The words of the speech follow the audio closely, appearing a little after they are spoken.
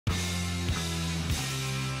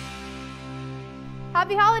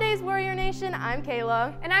Happy holidays, Warrior Nation. I'm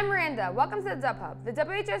Kayla. And I'm Miranda. Welcome to the Dub Hub, the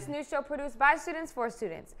WHS news show produced by students for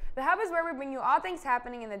students. The Hub is where we bring you all things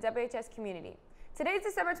happening in the WHS community. Today's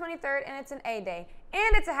December 23rd, and it's an A day,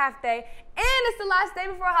 and it's a half day, and it's the last day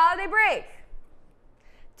before holiday break.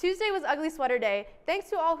 Tuesday was Ugly Sweater Day. Thanks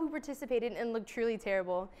to all who participated and looked truly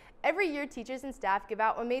terrible. Every year, teachers and staff give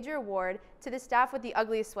out a major award to the staff with the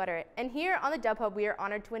ugliest sweater. And here on the Dub Hub, we are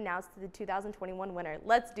honored to announce the 2021 winner.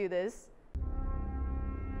 Let's do this.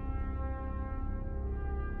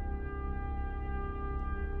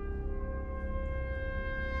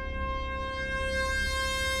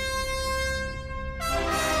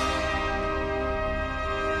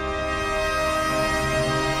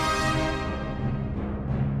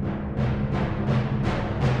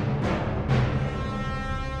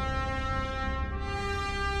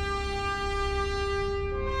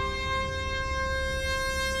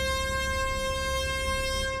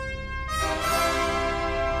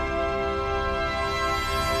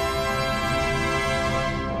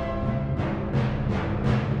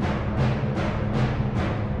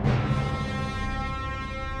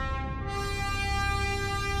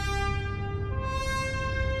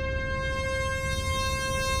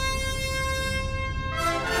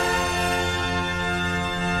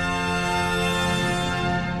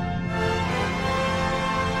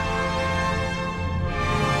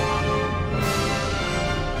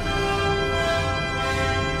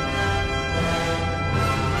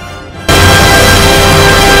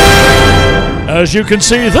 As you can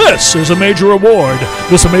see, this is a major award.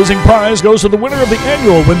 This amazing prize goes to the winner of the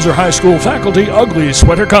annual Windsor High School Faculty Ugly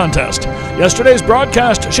Sweater Contest. Yesterday's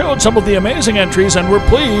broadcast showed some of the amazing entries, and we're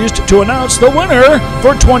pleased to announce the winner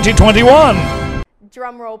for 2021.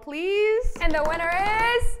 Drum roll, please. And the winner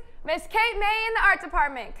is Miss Kate May in the art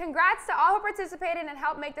department. Congrats to all who participated and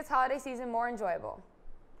helped make this holiday season more enjoyable.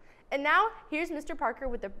 And now, here's Mr. Parker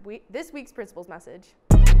with this week's principal's message.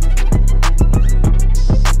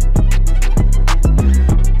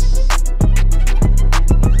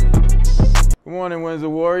 Good morning, Windsor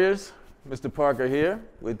Warriors. Mr. Parker here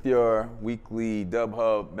with your weekly Dub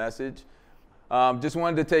Hub message. Just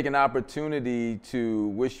wanted to take an opportunity to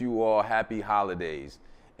wish you all happy holidays.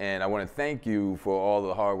 And I want to thank you for all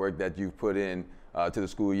the hard work that you've put in to the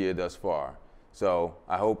school year thus far. So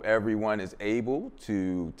I hope everyone is able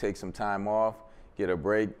to take some time off, get a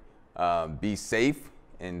break, be safe,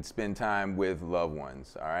 and spend time with loved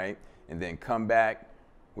ones, all right? And then come back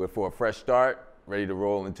for a fresh start, ready to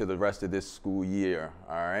roll into the rest of this school year,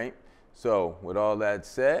 all right? So with all that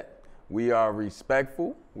said, we are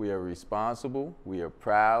respectful, we are responsible, we are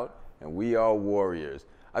proud, and we are warriors.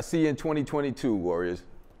 I'll see you in 2022, Warriors.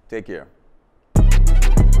 Take care.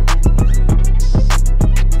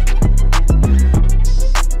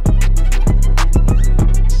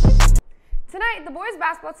 Tonight, the boys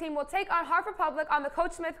basketball team will take on Hartford Public on the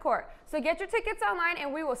Coach Smith court. So get your tickets online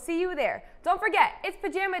and we will see you there. Don't forget, it's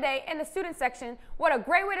pajama day in the student section. What a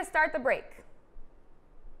great way to start the break.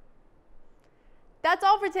 That's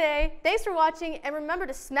all for today. Thanks for watching, and remember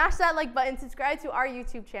to smash that like button, subscribe to our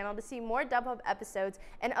YouTube channel to see more Dub Hub episodes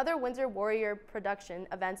and other Windsor Warrior production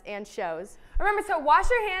events and shows. Remember to wash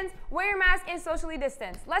your hands, wear your mask, and socially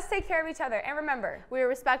distance. Let's take care of each other. And remember, we are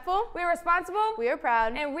respectful, we are responsible, we are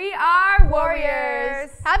proud, and we are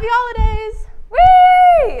warriors. Happy holidays!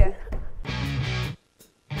 Whee!